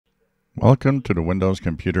Welcome to the Windows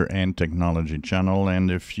Computer and Technology channel.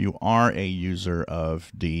 And if you are a user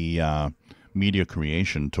of the media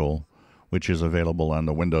creation tool, which is available on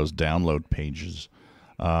the Windows download pages,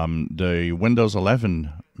 the Windows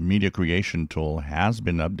 11 media creation tool has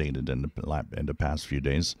been updated in the past few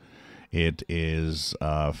days. It is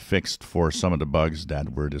fixed for some of the bugs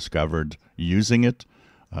that were discovered using it.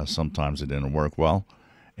 Sometimes it didn't work well.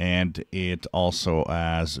 And it also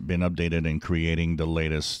has been updated in creating the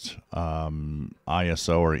latest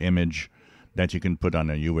ISO or image that you can put on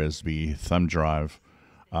a USB thumb drive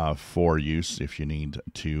for use if you need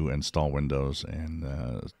to install Windows and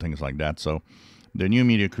things like that. So the new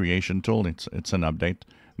media creation tool, it's an update.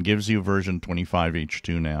 It gives you version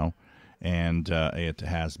 25H2 now, and it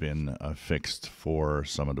has been fixed for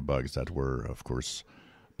some of the bugs that were, of course,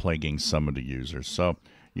 plaguing some of the users. So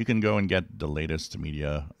you can go and get the latest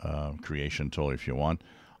media creation tool if you want.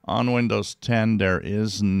 On Windows 10, there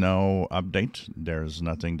is no update. There's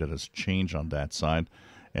nothing that has changed on that side.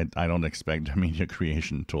 And I don't expect the media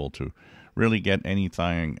creation tool to really get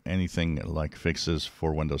anything like fixes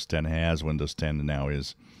for Windows 10, as Windows 10 now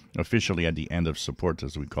is officially at the end of support,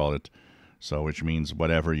 as we call it. So which means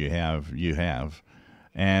whatever you have, you have.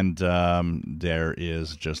 And there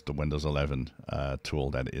is just the Windows 11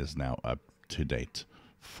 tool that is now up to date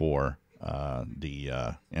for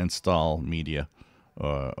the install media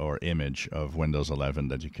or image of Windows 11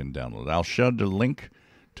 that you can download. I'll show the link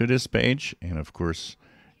to this page, and of course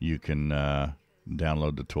you can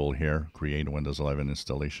download the tool here, create Windows 11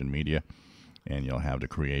 installation media, and you'll have the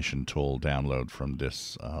creation tool download from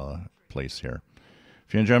this place here.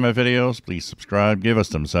 If you enjoy my videos, please subscribe, give us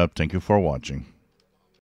thumbs up. Thank you for watching.